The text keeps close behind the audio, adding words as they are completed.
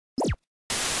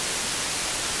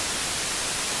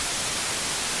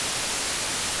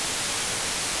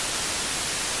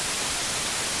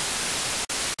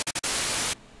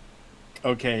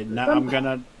Okay, now I'm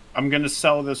gonna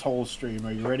sell this whole stream.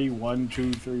 Are you ready? 1,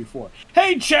 2, 3, 4.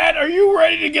 Hey, chat, are you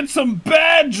ready to get some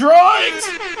bad drawings?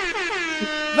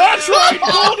 That's right,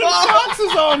 GoldenFox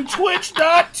is on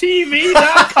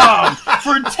Twitch.tv.com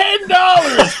for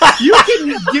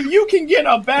 $10. You can get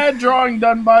a bad drawing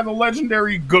done by the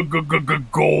legendary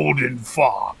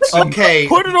GoldenFox. Okay,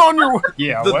 put it on your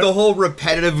the whole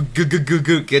repetitive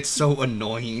gets so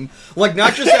annoying. Like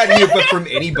not just at you, but from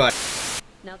anybody.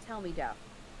 Now tell me, Def,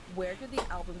 where did the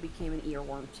album become an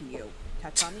earworm to you?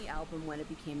 Touch on the album when it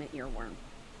became an earworm.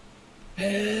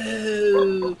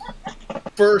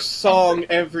 First song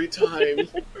every time.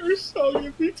 First song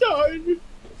every time.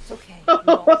 It's okay.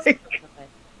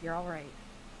 You're all right.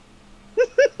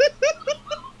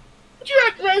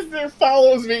 Jack Reznor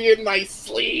follows me in my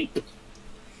sleep.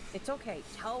 It's okay.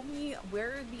 Tell me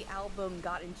where the album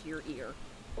got into your ear.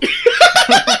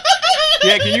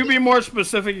 Yeah, can you be more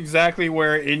specific exactly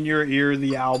where in your ear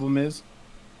the album is?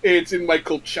 It's in my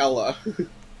Coachella.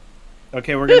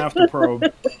 Okay, we're gonna have to probe.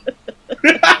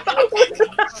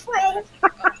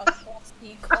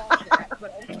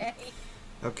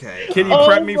 Okay. Can you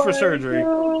prep me for surgery?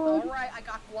 Alright, I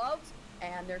got gloves,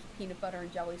 and there's peanut butter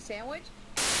and jelly sandwich.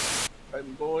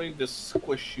 I'm going to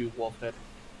squish you, Wolfhead.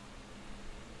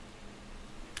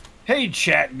 Hey,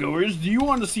 chat goers, do you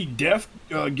want to see Def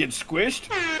get squished?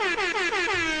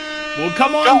 Well,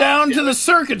 come on down to the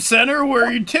Circuit Center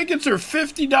where your tickets are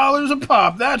 $50 a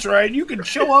pop. That's right, you can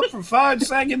show up for 5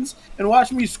 seconds and watch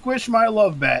me squish my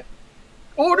love bat.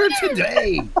 Order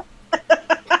today.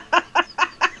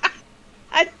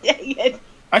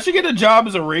 I should get a job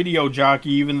as a radio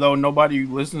jockey, even though nobody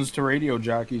listens to radio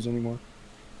jockeys anymore.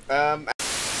 I'm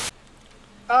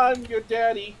your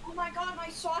daddy. Oh my god, my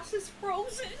sauce is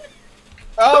frozen.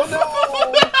 Oh no!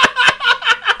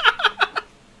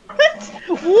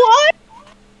 What?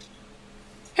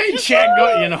 Hey, chat,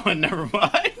 go. You know what? Never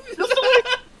mind.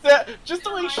 Just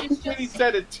the way she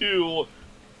said it too.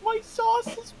 My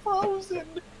sauce is frozen.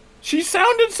 She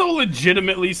sounded so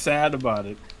legitimately sad about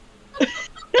it.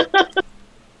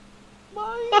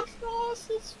 My sauce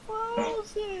is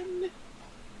frozen.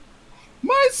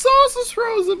 My sauce is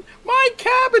frozen. My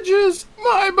cabbages.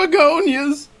 My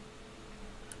begonias.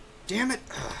 Damn it.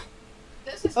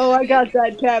 Oh, I got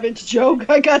that cabbage joke.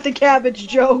 I got the cabbage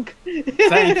joke.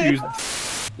 Thank you.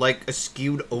 Like a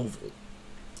skewed oval.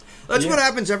 That's what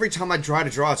happens every time I try to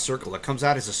draw a circle. It comes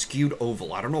out as a skewed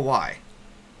oval. I don't know why.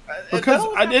 Because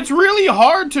it's really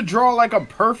hard to draw like a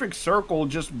perfect circle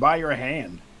just by your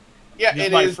hand. Yeah,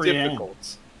 just it is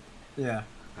difficult. Yeah.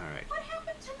 Alright. What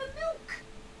happened to the milk?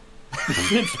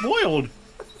 It's spoiled.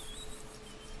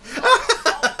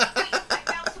 I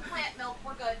found some plant milk.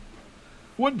 We're good.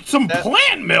 What? Some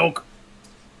plant milk?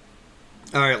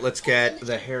 Alright, let's get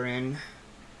the hair in.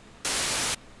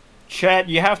 Chat,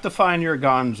 you have to find your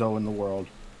Gonzo in the world.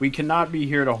 We cannot be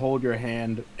here to hold your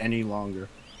hand any longer.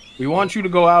 We want you to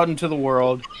go out into the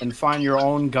world and find your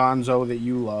own Gonzo that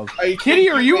you love. Kitty,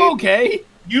 are you okay?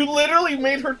 You literally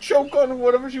made her choke on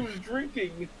whatever she was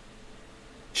drinking.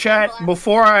 Chat,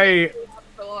 before I...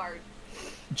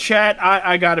 Chat,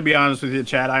 I gotta be honest with you,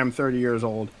 chat. I am 30 years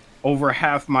old. Over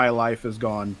half my life is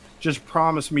gone. Just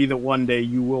promise me that one day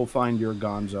you will find your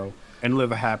Gonzo and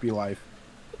live a happy life.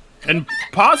 And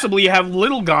possibly have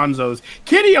little Gonzos.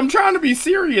 Kitty, I'm trying to be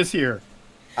serious here.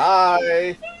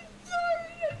 Hi.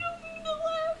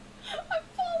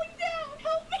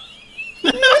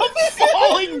 I'm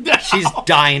falling down. She's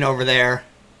dying over there.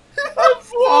 I'm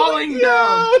falling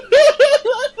down.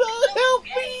 Help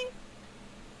me.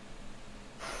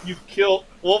 You killed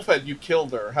Wolfhead. You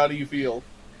killed her. How do you feel?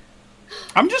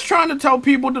 I'm just trying to tell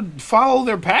people to follow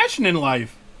their passion in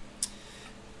life.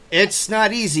 It's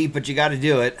not easy, but you gotta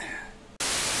do it.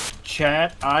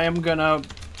 Chat, I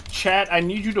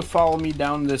need you to follow me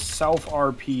down this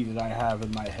self-RP that I have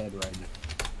in my head right now.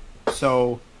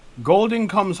 So, Golden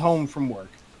comes home from work.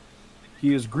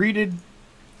 He is greeted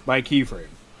by Keyframe.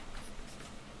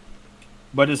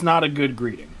 But it's not a good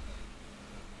greeting.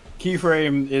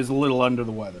 Keyframe is a little under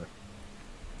the weather.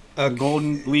 Okay.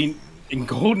 Golden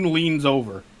leans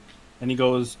over. And he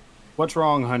goes, "What's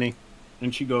wrong, honey?"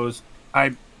 And she goes,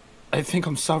 I think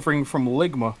I'm suffering from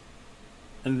ligma."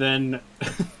 And then...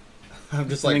 I'm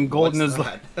just like, Golden what's is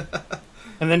that?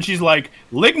 And then she's like,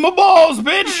 "Ligma balls,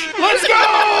 bitch! Let's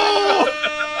go!"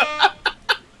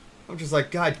 I'm just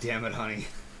like, God damn it, honey.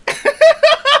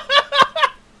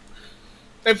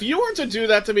 If you were to do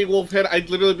that to me, Wolfhead, I'd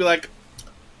literally be like,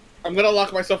 I'm gonna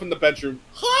lock myself in the bedroom.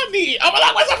 Honey, I'm gonna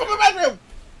lock myself in the bedroom!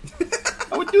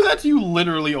 I would do that to you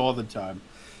literally all the time.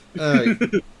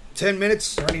 10 minutes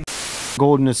starting.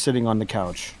 Golden is sitting on the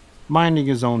couch, minding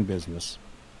his own business.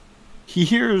 he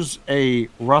hears a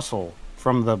rustle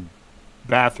from the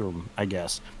bathroom, I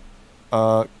guess.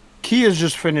 Key has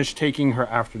just finished taking her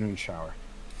afternoon shower.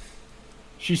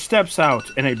 She steps out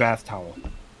in a bath towel.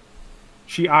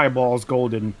 She eyeballs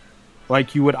Golden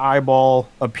like you would eyeball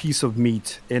a piece of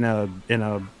meat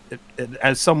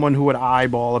as someone who would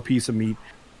eyeball a piece of meat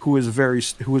who is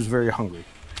very hungry.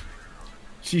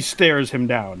 She stares him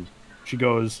down. She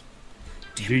goes,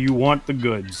 "Do you want the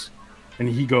goods?" And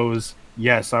he goes,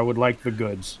 "Yes, I would like the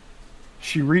goods."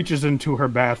 She reaches into her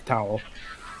bath towel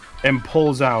and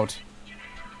pulls out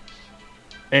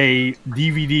a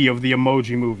DVD of the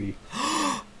Emoji Movie.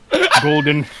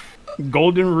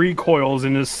 Golden recoils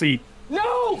in his seat.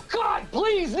 No! God,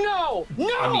 please, no!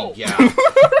 No! I mean, yeah.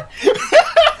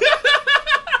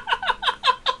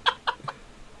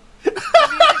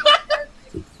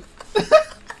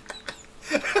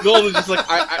 Golden's just like,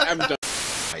 I'm done.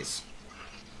 Nice.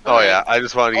 Oh yeah, I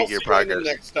just wanted to I'll get your see you in progress. the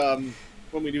next,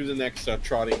 when we do the next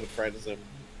trotting with friends.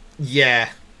 Yeah.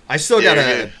 I still gotta...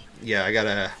 Yeah. Yeah, I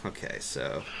gotta... Okay,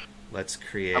 so... Let's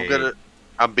create...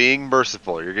 I'm being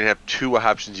merciful. You're gonna have two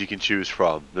options you can choose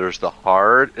from. There's the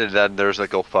hard, and then there's like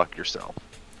go fuck yourself.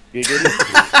 That's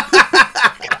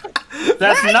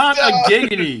not a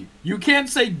giggity. You can't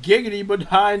say giggity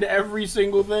behind every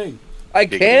single thing. I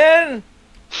can?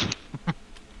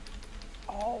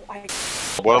 Oh,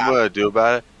 What I'm gonna do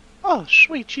about it? Oh,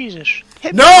 sweet Jesus.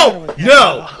 No!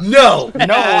 No! No!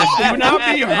 No, do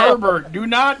not be Herbert. Do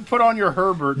not put on your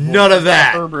Herbert. None of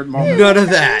that. Herbert moment. None of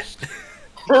that.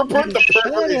 Herbert the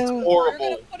pervert is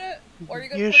horrible.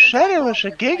 You said it was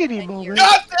a giggity moment.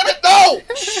 God damn it, no!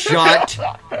 Shut.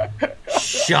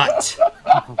 Shut.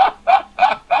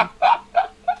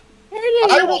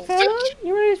 I will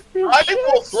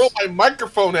throw my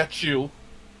microphone at you.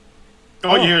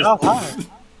 Oh, yes. How hard?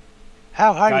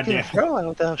 How hard God you gonna damn. throw it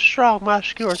with a strong,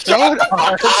 muscular throwing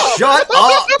arm? Shut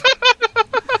up.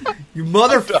 You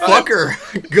motherfucker.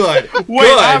 Good. Wait,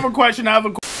 Good. I have a question.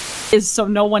 Is so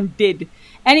no one did.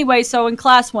 Anyway, so in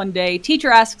class one day,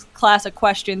 teacher asks class a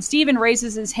question. Steven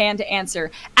raises his hand to answer.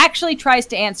 Actually tries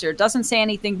to answer. Doesn't say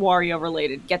anything Wario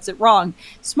related. Gets it wrong.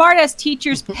 Smart-ass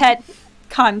teacher's pet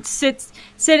cunt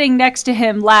sitting next to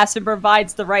him, laughs and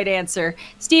provides the right answer.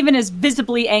 Steven is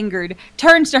visibly angered.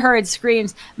 Turns to her and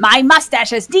screams, "My mustache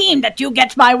has deemed that you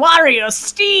get my Wario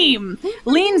steam!"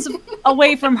 Leans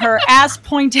away from her, ass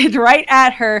pointed right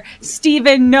at her.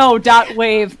 Steven, no, dot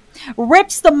wave.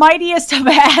 Rips the mightiest of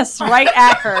ass right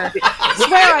at her.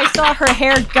 Swear I saw her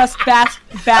hair gust back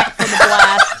from the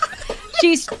blast.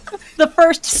 She's the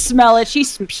first to smell it. She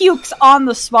pukes on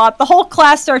the spot. The whole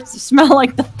class starts to smell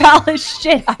like the foulest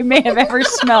shit I may have ever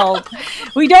smelled.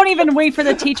 We don't even wait for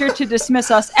the teacher to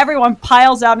dismiss us. Everyone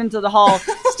piles out into the hall.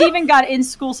 Steven got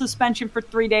in-school suspension for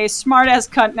 3 days. Smart-ass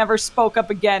cunt never spoke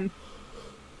up again.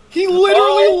 He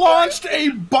literally launched a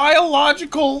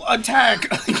biological attack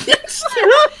against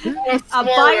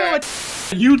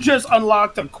You just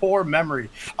unlocked a core memory.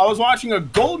 I was watching a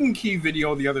GoldenKey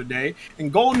video the other day,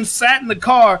 and Golden sat in the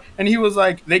car, and he was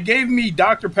like, they gave me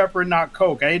Dr. Pepper and not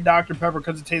Coke. I ate Dr. Pepper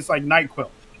because it tastes like NyQuil.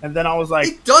 And then I was like...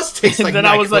 It does taste like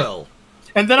NyQuil.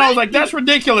 And then I was like, that's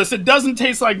ridiculous. It doesn't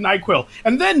taste like NyQuil.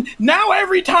 And then now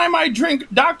every time I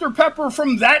drink Dr. Pepper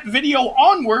from that video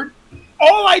onward,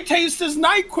 all I taste is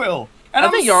NyQuil. And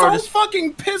I'm so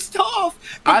fucking pissed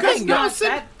off. Because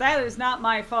that is not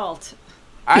my fault.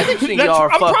 I think y'all are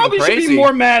fucking probably crazy. should be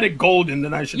more mad at Golden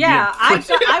than I should be. Yeah,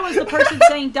 I was the person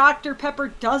saying Dr. Pepper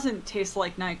doesn't taste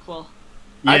like NyQuil.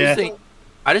 Yeah.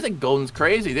 I just think Golden's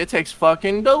crazy. It tastes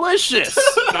fucking delicious.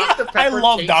 Dr. Pepper I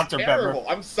love tastes Dr. terrible.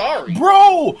 Pepper. I'm sorry.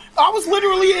 Bro, I was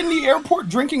literally in the airport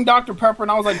drinking Dr. Pepper,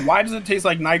 and I was like, why does it taste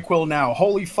like NyQuil now?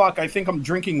 Holy fuck, I think I'm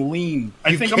drinking lean.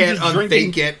 I think I'm just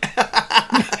drinking... it.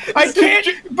 I can't...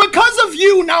 Because of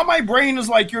you, now my brain is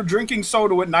like, you're drinking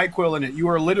soda with NyQuil in it. You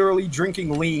are literally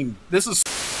drinking lean. This is...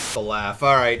 The laugh.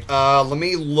 Alright, let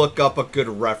me look up a good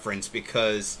reference,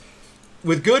 because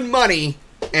with good money...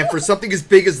 And for something as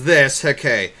big as this,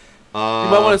 okay. You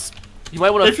might want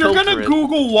to. If you're gonna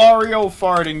Google Wario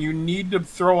farting, you need to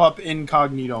throw up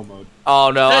incognito mode. Oh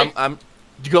no, hey. I'm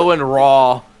going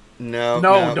raw. No,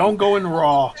 don't go in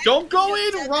raw. Don't go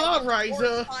in raw,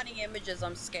 Raiza. Funny images.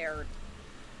 I'm scared.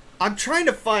 I'm trying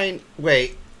to find.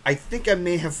 Wait, I think I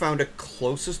may have found a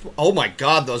closest. Oh my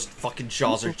god, those fucking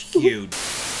jaws are huge.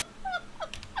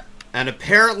 And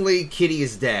apparently, Kitty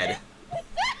is dead.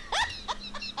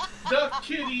 The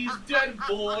kitty's dead,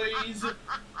 boys.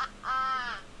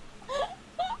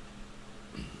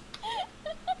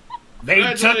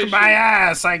 They took my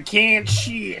ass. I can't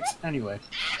shit. Anyway.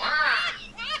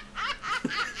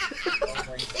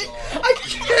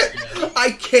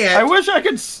 I can't. I wish I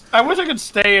could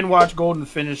stay and watch Golden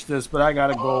finish this, but I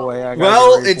gotta go away.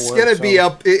 It's gonna be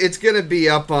up. It's gonna be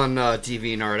up on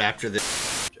DeviantArt after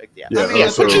this. Yeah,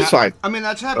 which is fine. I mean,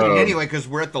 that's happening anyway because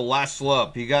we're at the last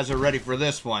slope. You guys are ready for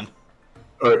this one.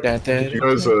 You guys,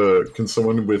 can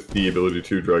someone with the ability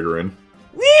to drag her in?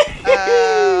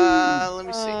 Let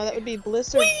me see. That would be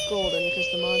Bliss or Golden because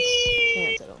the mods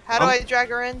can't. How do I drag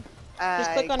her in?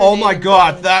 Just click on her Oh name my and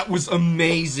god, go. that was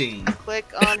amazing.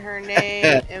 Click on her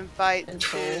name, invite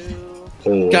to...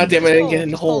 God damn it, I didn't get in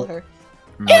the Pull hole. her.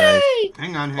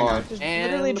 Hang on. Just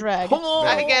literally drag.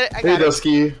 I get it, I Hey, got it.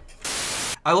 Dusky.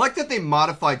 I like that they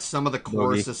modified some of the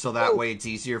choruses so that way it's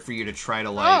easier for you to try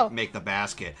to make the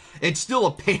basket. It's still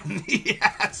a pain in the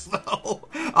ass though.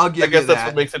 I'll give you that. I guess that's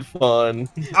what makes it fun.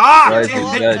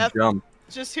 Ah! Jump.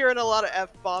 Just hearing a lot of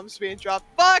F-bombs being dropped.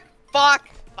 Fuck! Fuck!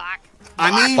 Fuck!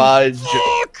 I mean, fuck!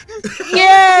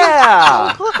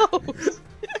 Yeah!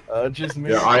 Just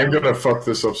Yeah, I am gonna fuck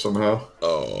this up somehow.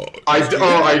 I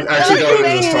actually got it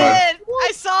this time.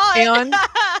 I saw it!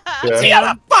 Yeah.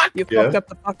 Yeah. Fuck! You fucked up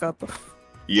the fuck up.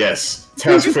 Yes.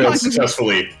 Task failed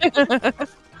successfully. About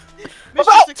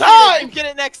time! Get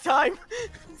it next time!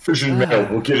 Fission mail.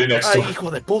 We'll get it next time.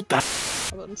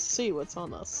 Let's see what's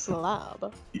on the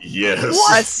slab. Yes.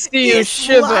 I see you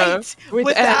shiver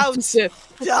with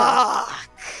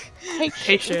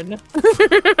Vacation.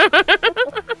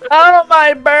 Oh,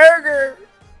 my burger!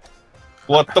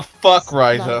 What the fuck,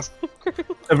 Raiza?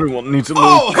 Everyone needs a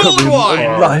hold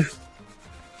on! life.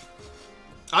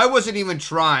 I wasn't even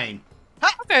trying.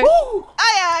 Okay. Woo!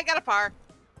 I got a par.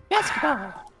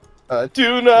 Basketball. I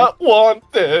do not want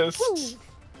this.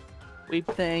 We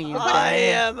playing you. I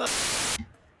am.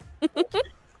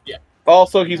 Yeah.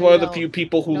 Also, he's one of the few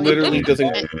people who literally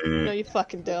doesn't. No, you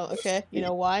fucking don't. Okay. You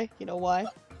know why? You know why?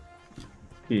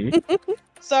 Hmm?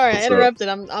 Sorry, What's I interrupted.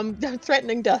 I'm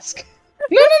threatening Dusk.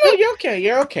 No, you're okay.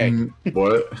 You're okay.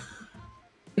 What?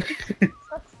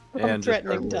 I'm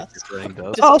threatening Dusk.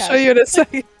 I'll show you in a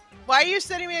second. Why are you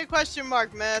sending me a question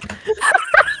mark, Myth?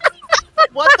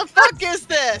 What the fuck is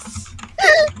this?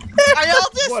 Are y'all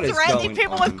What just is threatening going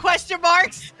people on? with question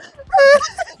marks?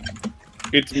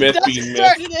 It's Myth Dusk being Myth.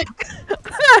 started it.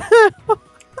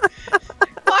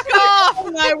 Fuck off!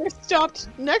 And I were stopped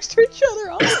next to each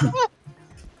other all the time.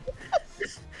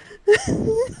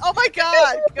 Oh my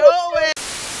god, go away!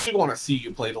 We want to see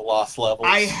you play the lost levels.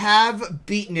 I have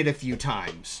beaten it a few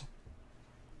times.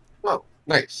 Oh,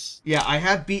 nice. Yeah, I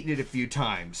have beaten it a few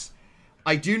times.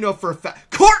 I do know for a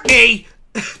fact. Courtney!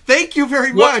 Thank you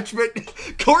very much, but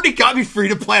Courtney got me free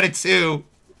to Planet 2.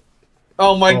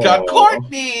 Oh my god,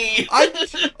 Courtney!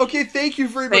 Okay, thank you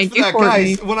very much for that,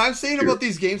 guys. When I'm saying about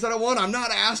these games that I want, I'm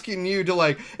not asking you to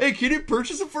like, hey, can you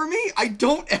purchase it for me? I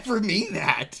don't ever mean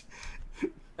that.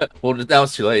 Well, that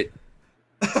was too late.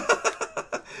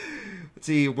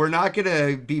 See, we're not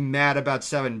gonna be mad about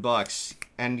 $7,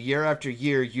 and year after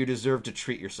year, you deserve to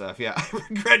treat yourself. Yeah, I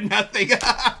regret nothing.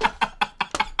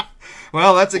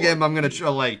 Well, that's a game I'm gonna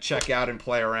like check out and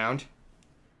play around.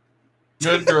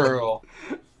 Good girl.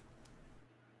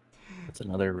 That's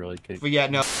another really good. But yeah,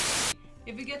 no. If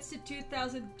it gets to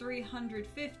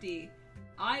 2,350,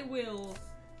 I will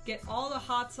get all the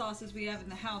hot sauces we have in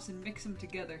the house and mix them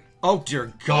together. Oh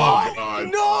dear God!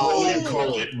 No!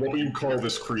 What will you call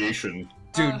this creation?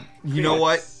 Dude, you know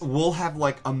what? We'll have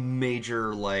like a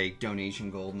major like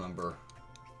donation goal number.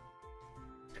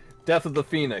 Death of the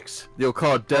Phoenix. You'll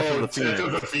call it Death of the Phoenix. Death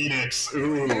of the Phoenix.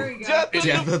 Ooh. There we go.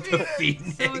 Death of the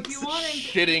Phoenix. So if you want to,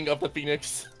 Shitting of the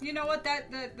Phoenix. you know what?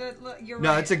 You're right.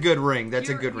 No, it's a good ring. That's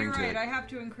a good ring You're to right. it. I have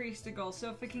to increase the goal. So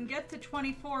if it can get to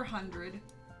 2,400,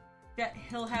 that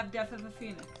he'll have Death of the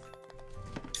Phoenix.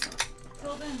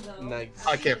 Till then, though. Nice.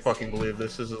 I can't fucking believe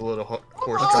this. This is a little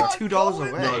horse It's cock. like $2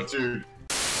 away. No, dude.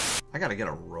 I gotta get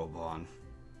a robe on.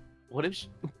 What is?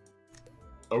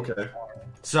 Okay.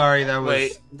 Sorry, that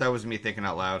was me thinking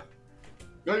out loud.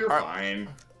 No, you're fine.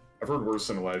 I've heard worse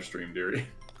than a live stream, dearie.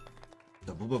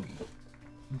 Double boogie.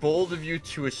 Bold of you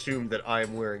to assume that I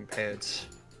am wearing pants.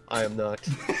 I am not.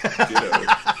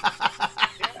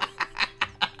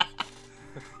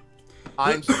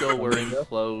 I'm still wearing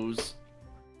clothes.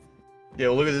 Yeah,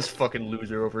 look at this fucking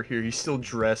loser over here. He's still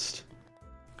dressed.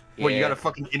 What, you Yeah. got a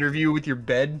fucking interview with your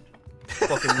bed?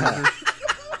 Fucking loser.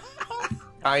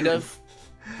 Kind of.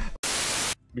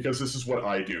 Because this is what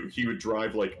I do. He would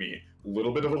drive like me. A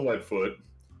little bit of a lead foot.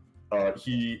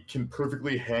 He can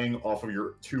perfectly hang off of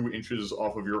your 2 inches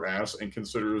off of your ass and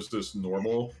considers this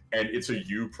normal. And it's a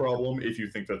you problem if you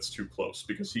think that's too close.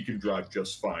 Because he can drive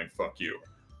just fine. Fuck you.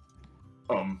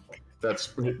 That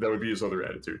would be his other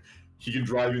attitude. He can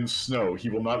drive in snow. He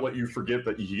will not let you forget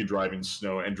that he can drive in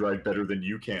snow and drive better than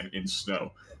you can in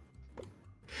snow.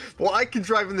 Well, I can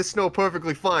drive in the snow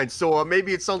perfectly fine, so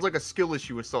maybe it sounds like a skill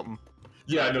issue or something.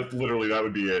 Yeah, no, literally, that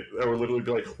would be it. I would literally be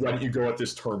like, why don't you go at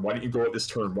this turn? Why don't you go at this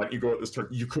turn? Why don't you go at this turn?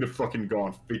 You could have fucking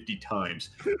gone 50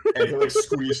 times. And he'll, like,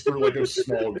 squeeze through, like, a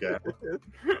small gap.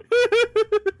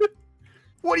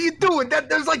 What are you doing?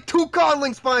 There's like 2 car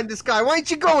links behind this guy. Why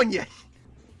ain't you going yet?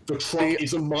 The truck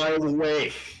is a mile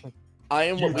away. I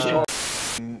am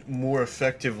more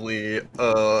effectively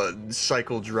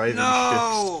cycle driving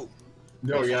No! shifts.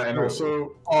 No, yeah, and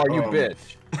also... Oh, you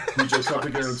bitch. We just have to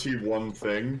guarantee one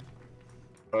thing.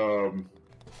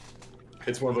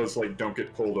 It's one of those, like, don't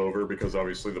get pulled over, because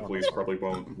obviously the police probably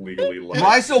won't legally let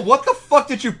Raiza, what the fuck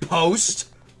did you post?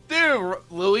 Dude,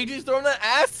 Luigi's throwing an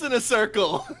ass in a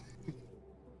circle.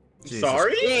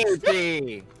 Sorry?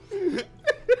 Easy.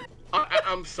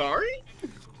 I'm sorry?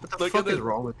 What the fuck is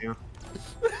wrong with you?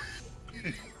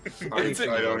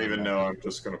 I don't even know, I'm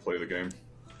just gonna play the game.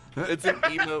 It's an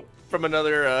emote from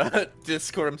another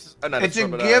Discord. It's a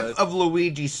gif of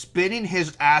Luigi spinning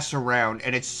his ass around,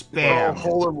 and it's spam. Oh,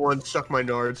 hole in one, suck my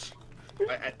nards.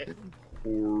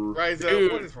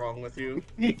 Raiza, what is wrong with you?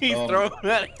 He's throwing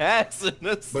that ass in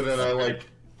this. But then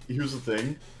here's the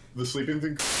thing, the sleeping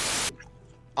thing.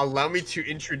 Allow me to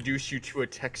introduce you to a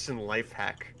Texan life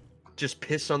hack. Just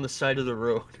piss on the side of the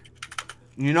road.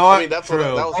 You know what? I mean, that's what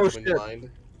that was coming to mind.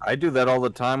 I do that all the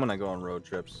time when I go on road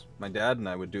trips. My dad and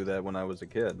I would do that when I was a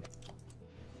kid.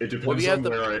 It depends on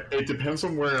it depends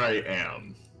on where I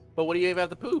am. But what do you have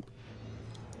to poop?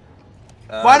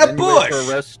 Find a bush! For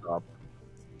a rest stop.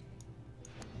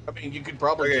 I mean, you could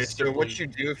probably Okay, just so what you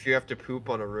do if you have to poop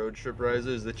on a road trip, Raiza,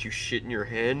 is that you shit in your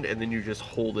hand and then you just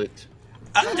hold it.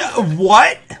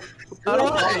 What?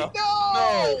 No.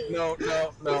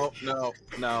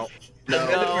 And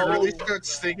then if you really start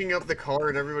stinking up the car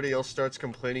and everybody else starts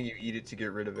complaining, you eat it to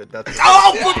get rid of it. That's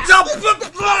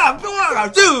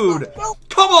dude!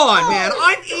 Come on, man!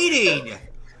 I'm eating!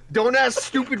 Don't ask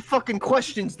stupid fucking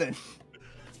questions then.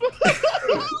 But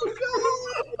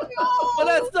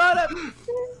that's not a...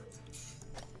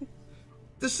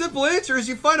 The simple answer is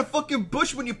you find a fucking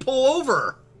bush when you pull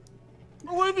over.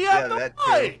 What if you have to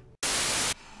fight?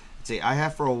 See, I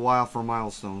have for a while for a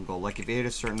milestone goal. Like, if you hit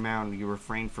a certain amount, you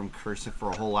refrain from cursing for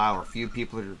a whole hour. Few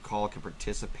people at your call can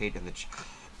participate in the...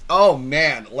 Oh,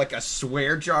 man. Like a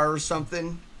swear jar or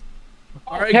something?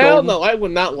 Alright, hell no, I would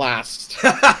not last.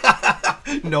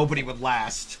 Nobody would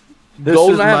last. This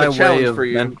Golden, is I have my a way challenge of for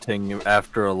you. venting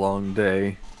after a long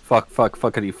day. Fuck,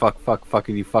 fuckity,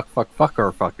 fuckity, fuck,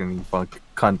 or fucking fuck,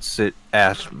 cunt, sit,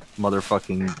 ass,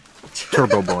 motherfucking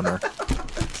turbo boner.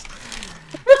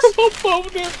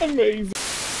 Amazing.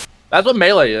 That's what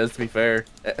Melee is, to be fair.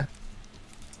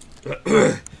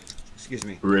 Excuse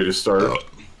me. Ready to start?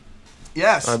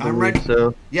 Yes, I'm ready.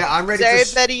 So. Yeah, I'm ready.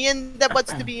 Is everybody in that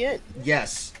wants to be in?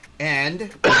 Yes,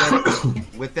 and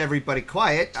with everybody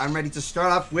quiet, I'm ready to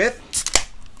start off with.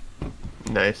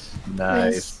 Nice.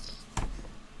 Nice.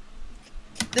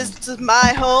 This is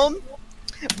my home.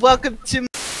 Welcome to.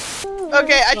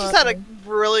 Okay, I just had a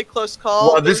really close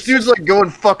call. Wow, this dude's like going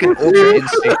fucking ultra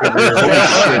instinct.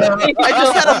 I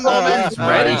just had a moment.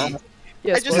 Ready.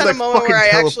 I just had a moment where I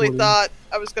actually thought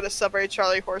I was gonna subrate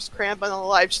Charlie Horse Cramp on the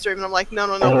live stream, and I'm like, no,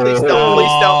 please don't, please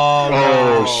don't.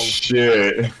 Oh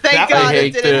shit! Thank God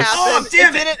it didn't happen. Oh,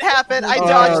 damn it didn't happen. I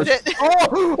dodged it.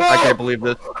 I can't believe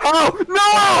this. Oh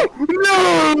no!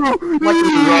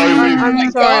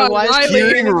 I'm sorry, what?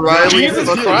 Hearing Riley Jesus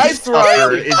fucking Christ, suffer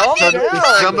Riley. is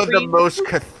some of the most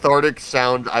cathartic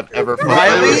sounds I've ever fucking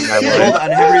Riley, heard in my hold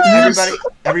life. on,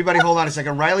 everybody, hold on a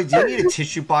second. Riley, do you need a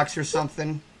tissue box or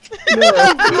something?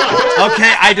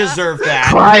 Okay, I deserve that.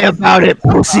 Cry about it,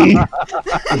 pussy. I'm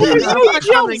an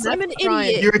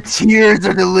idiot. Your tears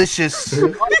are delicious.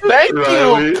 Thank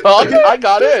Riley. you, Cock. I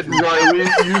got in. Riley,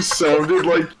 you sounded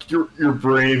like your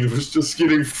brain was just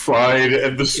getting fried,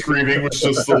 and the screaming was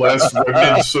just the last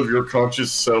remnants of your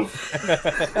conscious self. Should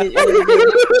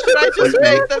I just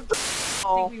make them?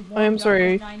 I'm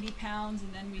sorry. 90 pounds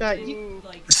and then we God, did,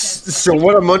 like, So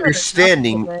what I'm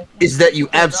understanding is that you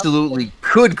absolutely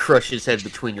could crush his head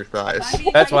between your thighs. I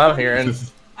mean, That's what I'm hearing.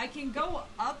 I can go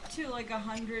up to like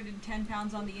 110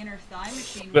 pounds on the inner thigh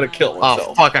machine. I'm gonna kill Oh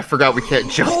myself. fuck, I forgot we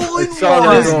can't jump.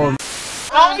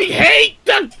 I hate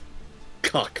the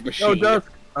cock machine. Cock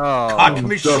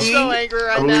machine. I'm so angry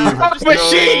right I now. believe. I'm just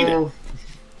Machine!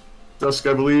 Dusk,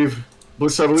 I believe.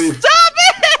 Bliss, I believe. Stop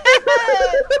it!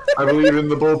 I believe in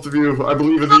the both of you. I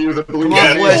believe in the you that believe Come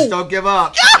on, in Bliss, me. don't give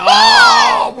up.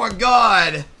 Oh my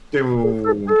God!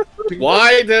 Damn.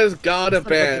 Why does God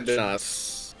abandon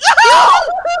us?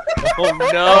 Oh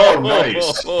Oh,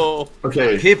 nice.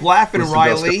 Okay. Keep laughing, this is the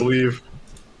best I Riley. believe.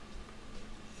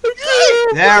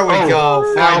 There we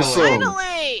go. Awesome.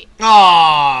 Finally!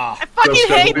 Ah! I fucking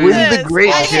hate When this! the great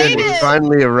I hate kid it!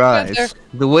 finally arrives,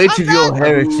 the weight of your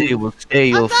heresy will stay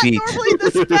your feet,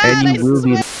 and you will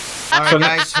be. Alright,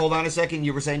 guys, hold on a second.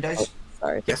 You were saying, Dice?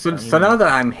 Sorry. Yeah, so now that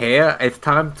I'm here, it's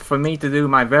time for me to do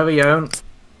my very own.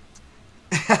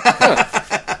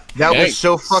 That was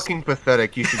so fucking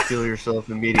pathetic. You should kill yourself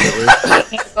immediately.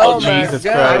 Oh my Jesus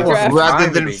God. Christ. Rather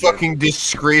than fucking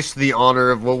disgrace the honor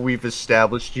of what we've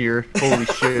established here. Holy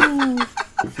shit.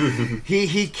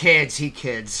 He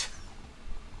kids.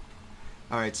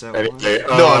 Alright, so. Anyway,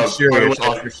 No, I'm serious.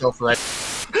 Off yourself right.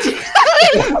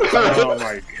 Oh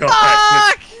my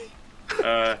god.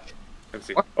 Let's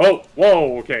see. Oh,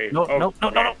 whoa, okay. No. Oh,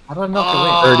 I don't know.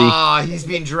 Ah, he's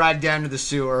being dragged down to the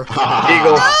sewer.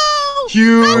 Eagle.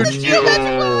 Huge.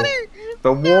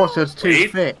 The water's too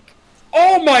thick.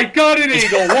 Oh my god, an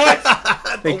eagle! What?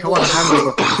 They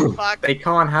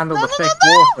can't handle the thick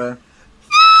water.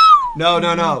 No.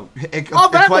 Oh,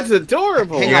 that was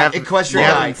adorable. Hang on, equestrian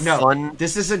guy. No, fun.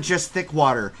 this isn't just thick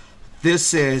water.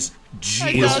 This is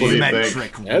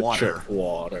geometric water.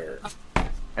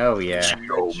 Oh yeah.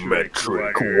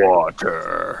 Geometric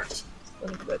water.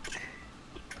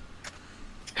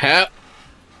 Hap.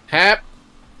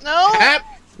 No! Hap.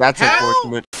 That's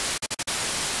unfortunate.